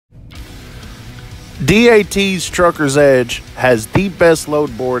DAT's Trucker's Edge has the best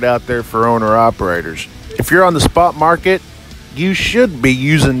load board out there for owner-operators. If you're on the spot market, you should be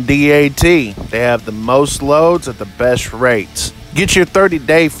using DAT. They have the most loads at the best rates. Get your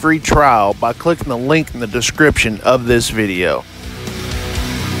 30-day free trial by clicking the link in the description of this video.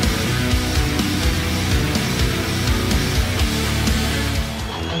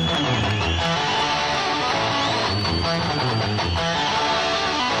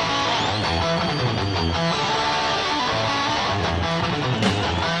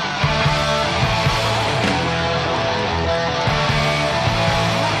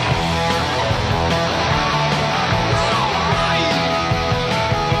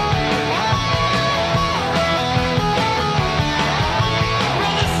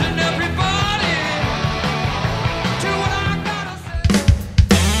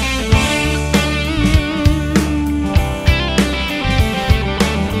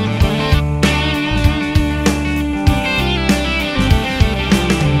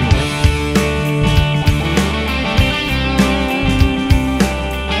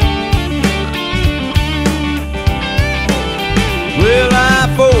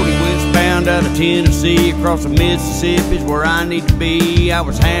 Out of Tennessee, across the Mississippi's where I need to be. I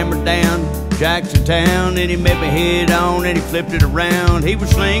was hammered down, Jackson Town, and he met me head on and he flipped it around. He was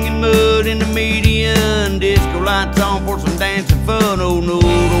slinging mud in the median, disco lights on for some dancing fun. Oh no,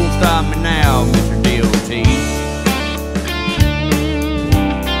 don't stop me now, Mr. DOT.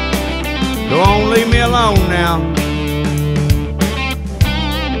 Don't leave me alone now.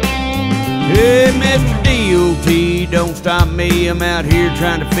 Hey, Mr. DOT, don't stop me. I'm out here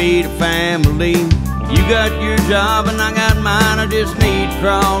trying to feed a family. You got your job and I got mine. I just need to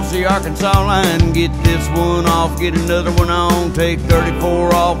cross the Arkansas line. Get this one off, get another one on. Take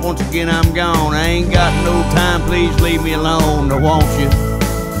 34 off, once again I'm gone. I ain't got no time, please leave me alone. I want you,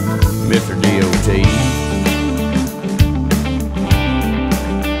 Mr. DOT.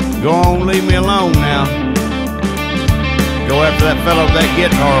 Go on, leave me alone now. Go after that fellow with that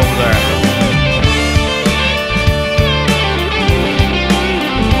guitar over there.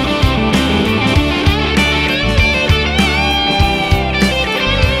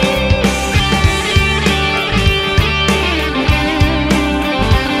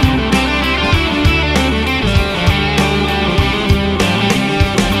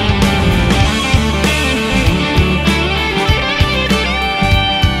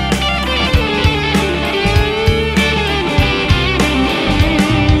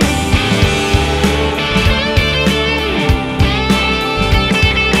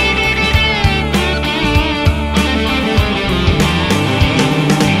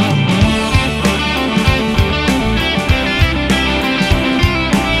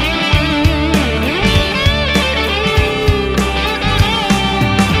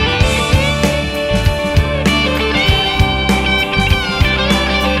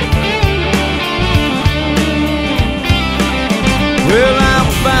 Well, I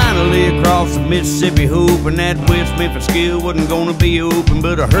was finally across the Mississippi hoop, and that West Memphis skill wasn't gonna be open.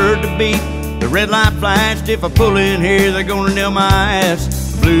 But I heard the beat, the red light flashed. If I pull in here, they're gonna nail my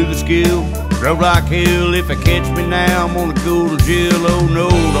ass. Blew the skill, drove like hell. If I catch me now, I'm gonna go to jail. Oh no,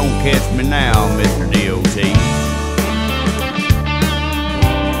 don't catch me now, Mr. DOT.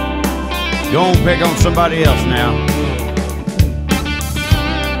 Go on, pick on somebody else now.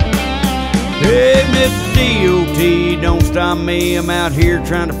 Hey, Mr. DOT, don't stop me. I'm out here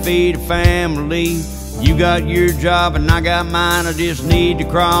trying to feed a family. You got your job and I got mine. I just need to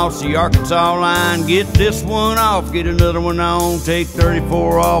cross the Arkansas line. Get this one off, get another one on. Take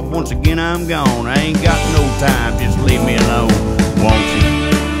 34 off, once again I'm gone. I ain't got no time, just leave me alone, won't you,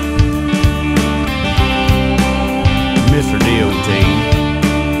 Mr. DOT?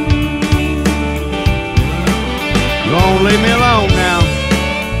 You won't leave me alone now.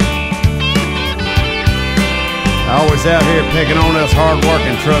 Always out here picking on us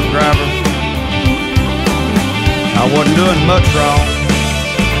hard-working truck drivers. I wasn't doing much wrong.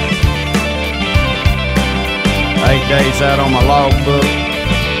 8 days out on my logbook.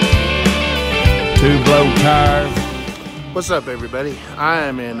 2 blow tires. What's up, everybody? I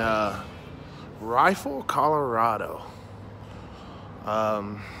am in Rifle, Colorado.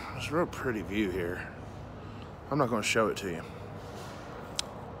 It's a real pretty view here. I'm not going to show it to you.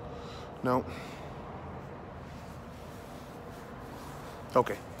 No.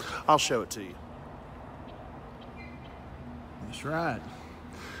 Okay, I'll show it to you. That's right.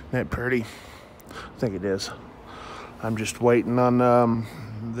 Isn't that pretty? I think it is. I'm just waiting on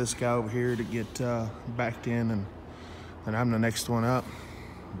this guy over here to get backed in, and I'm the next one up.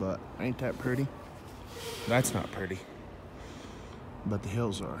 But ain't that pretty? That's not pretty, but the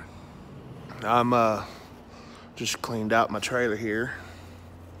hills are. I'm just cleaned out my trailer here.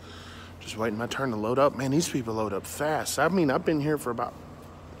 Just waiting my turn to load up. Man, these people load up fast. I mean, I've been here for about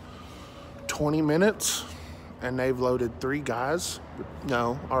 20 minutes and they've loaded 3 guys.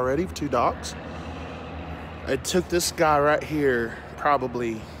 No, already 2 dogs. It took this guy right here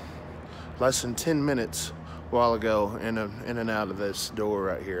probably less than 10 minutes a while ago in and out of this door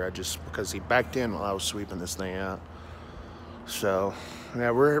right here. Because he backed in while I was sweeping this thing out. So yeah,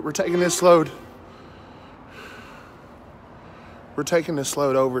 we're taking this load. We're taking this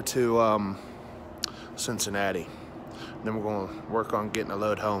load over to Cincinnati. Then we're going to work on getting a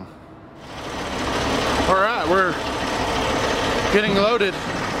load home. All right, we're getting loaded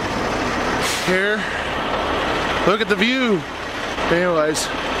here. Look at the view. Anyways.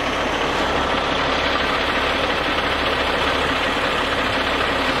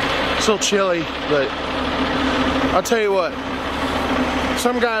 It's a little chilly, but I'll tell you what.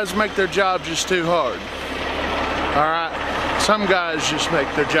 Some guys make their job just too hard. All right? Some guys just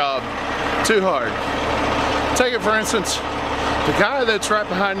make their job too hard. Take it for instance, the guy that's right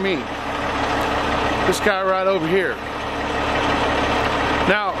behind me. This guy right over here.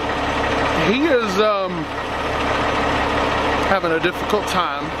 Now, he is having a difficult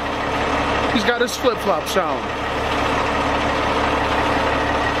time. He's got his flip-flops on.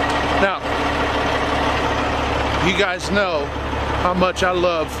 Now, you guys know how much I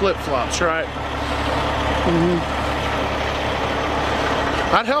love flip-flops, right?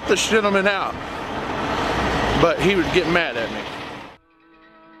 I'd help this gentleman out, but he would get mad at me.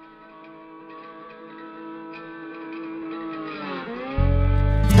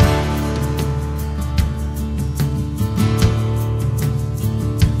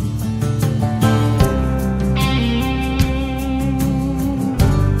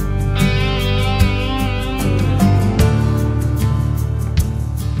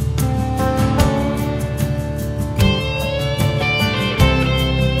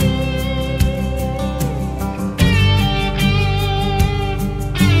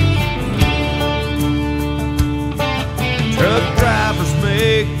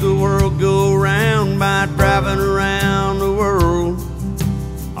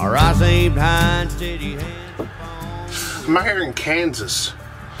 I'm out here in Kansas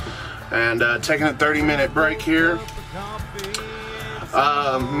and taking a 30-minute break here.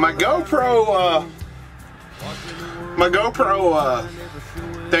 My GoPro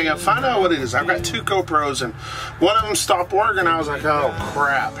thing, I find out what it is. I've got 2 GoPros and one of them stopped working. I was like, oh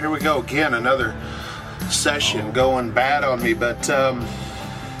crap, here we go again, another session going bad on me. But I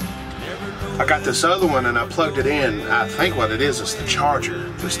got this other one and I plugged it in. I think what it is the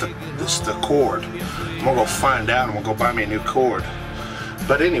charger. It's the cord. I'm gonna go find out and we'll go buy me a new cord.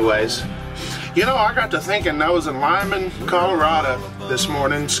 But anyways, you know, I got to thinking. I was in Lyman, Colorado this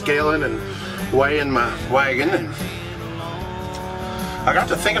morning, scaling and weighing my wagon, and I got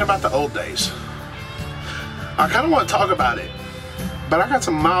to thinking about the old days. I kind of want to talk about it, but I got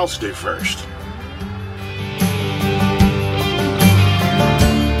some miles to do first.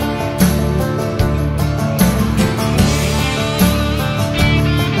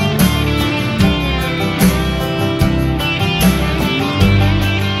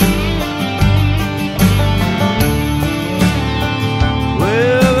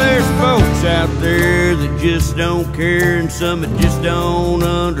 Out there that just don't care, and some that just don't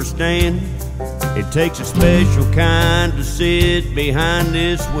understand. It takes a special kind to sit behind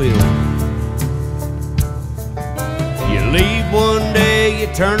this wheel. You leave one day, you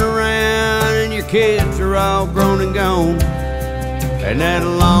turn around, and your kids are all grown and gone. And that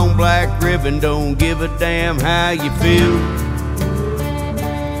long black ribbon don't give a damn how you feel.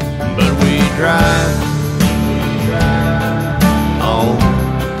 But we drive on,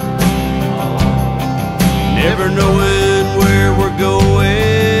 never knowing where we're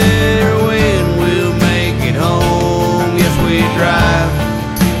going or when we'll make it home. Yes, we drive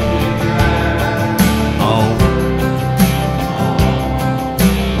on.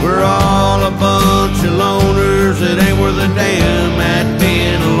 We're all a bunch of loners that ain't worth a damn at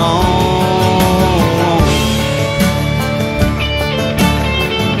being alone.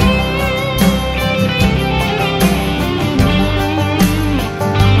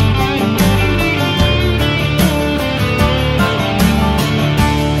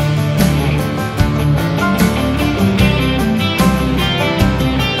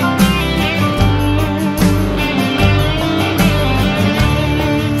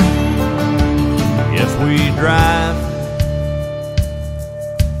 Drive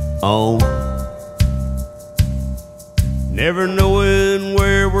on, never knowing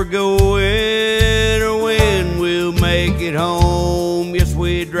where we're going or when we'll make it home. Yes,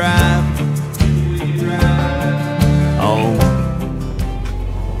 we drive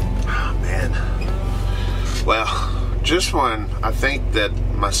Well, just when I think that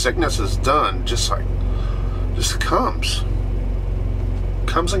my sickness is done, just comes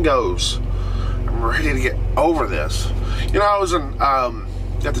and goes. I'm ready to get over this. You know, I was in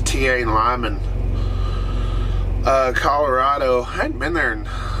at the TA in Lyman, Colorado. I hadn't been there in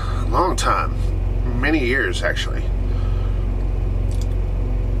a long time, many years actually.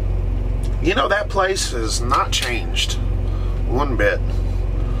 You know, that place has not changed one bit.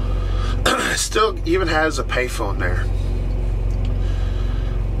 It still even has a payphone there.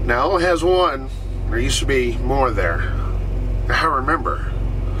 Now it only has one. There used to be more there. I remember,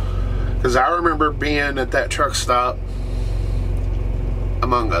 because I remember being at that truck stop,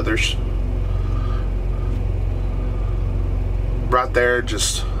 among others, right there,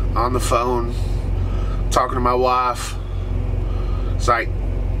 just on the phone, talking to my wife. It's like,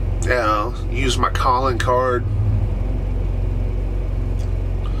 you know, use my calling card.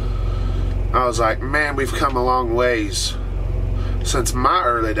 I was like, man, we've come a long ways since my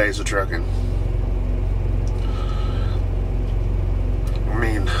early days of trucking. I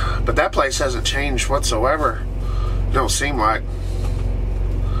mean, but that place hasn't changed whatsoever. It don't seem like.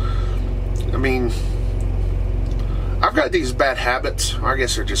 I mean, I've got these bad habits. I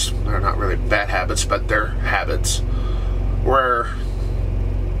guess they're not really bad habits, but they're habits where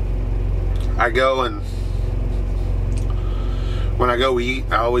I go and when I go eat,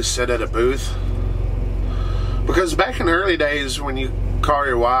 I always sit at a booth. Because back in the early days, when you call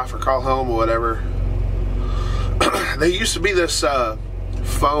your wife or call home or whatever, there used to be this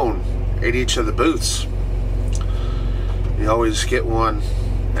phone at each of the booths. You always get one,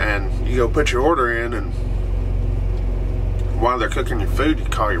 and you go put your order in, and while they're cooking your food, you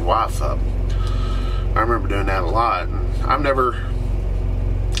call your wife up. I remember doing that a lot, and I've never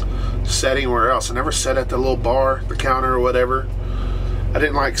sat anywhere else. I never sat at the little bar, the counter or whatever. I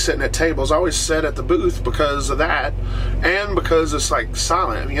didn't like sitting at tables. I always sat at the booth because of that, and because it's like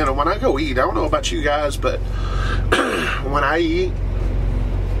silent. You know, when I go eat, I don't know about you guys, but when I eat,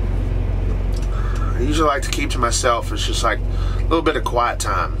 I usually like to keep to myself. It's just like a little bit of quiet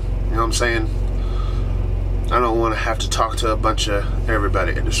time. You know what I'm saying? I don't want to have to talk to a bunch of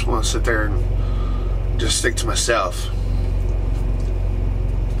everybody. I just want to sit there and just stick to myself.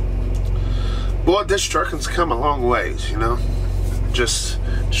 Boy, this trucking's come a long ways, you know? Just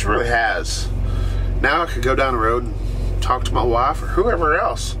really has. Now I could go down the road and talk to my wife or whoever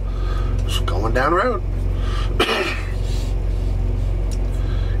else. Just going down the road.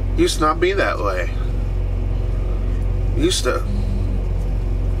 Used to not be that way. Used to,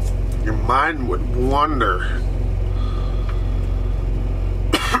 your mind would wander.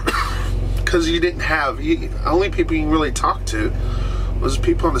 Because you didn't have, only people you can really talk to was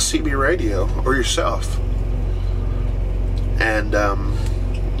people on the CB radio or yourself. And,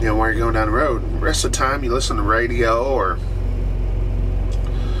 you know, while you're going down the road, the rest of the time you listen to radio or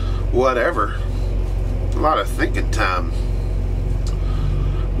whatever. A lot of thinking time.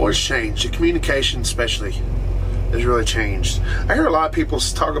 Boy, it's changed. The communication especially has really changed. I hear a lot of people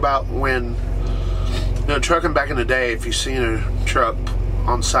talk about when, you know, trucking back in the day, if you seen a truck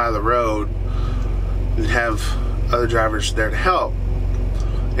on the side of the road, you'd have other drivers there to help.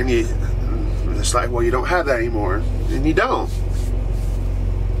 And it's like, well, you don't have that anymore. And you don't.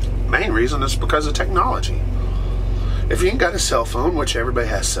 Main reason is because of technology. If you ain't got a cell phone, which everybody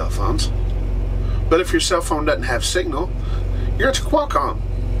has cell phones, but if your cell phone doesn't have signal, you're at your Qualcomm.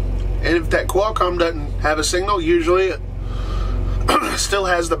 And if that Qualcomm doesn't have a signal, usually it still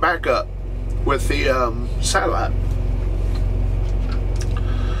has the backup with the satellite.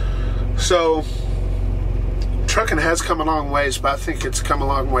 So trucking has come a long ways, but I think it's come a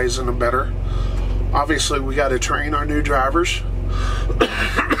long ways in a better. Obviously, we got to train our new drivers,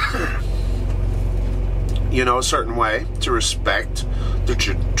 you know, a certain way to respect the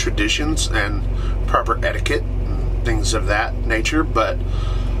traditions and proper etiquette and things of that nature. But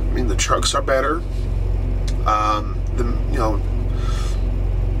I mean, the trucks are better. You know,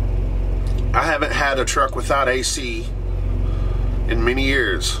 I haven't had a truck without AC in many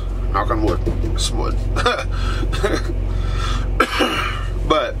years. Knock on wood. Some wood.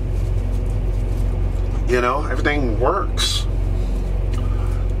 But you know, everything works.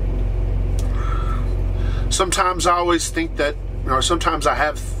 Sometimes I always think that, you know, sometimes I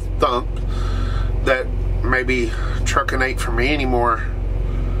have thumped that maybe trucking ain't for me anymore.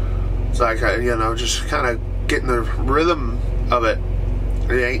 It's like, you know, just kind of getting the rhythm of it.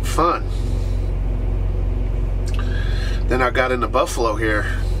 It ain't fun. Then I got into Buffalo here.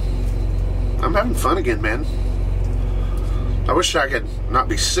 I'm having fun again, man. I wish I could not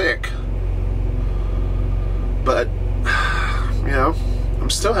be sick. But, you know,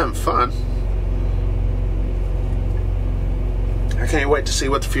 I'm still having fun. I can't wait to see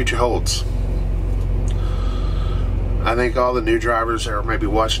what the future holds. I think all the new drivers that are maybe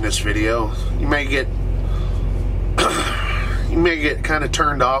watching this video, you may get kind of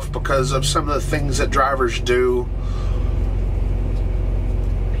turned off because of some of the things that drivers do.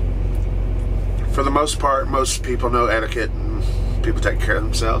 For the most part, most people know etiquette and people take care of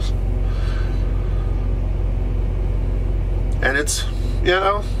themselves. And it's, you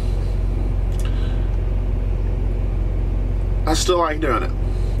know, I still like doing it.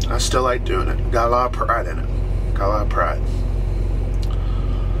 I still like doing it. Got a lot of pride in it. Got a lot of pride.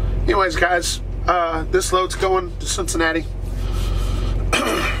 Anyways, guys, this load's going to Cincinnati.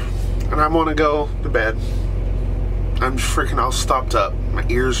 And I'm gonna go to bed. I'm freaking all stopped up. My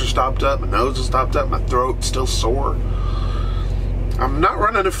ears are stopped up, my nose is stopped up, my throat's still sore. I'm not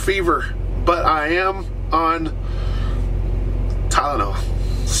running a fever, but I am on Tylenol.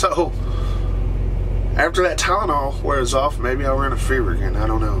 So after that Tylenol wears off, maybe I'll run a fever again. I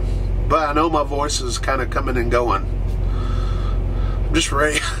don't know. But I know my voice is kind of coming and going. I'm just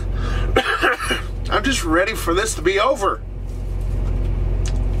ready. I'm just ready for this to be over.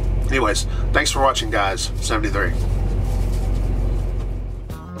 Anyways, thanks for watching, guys. 73.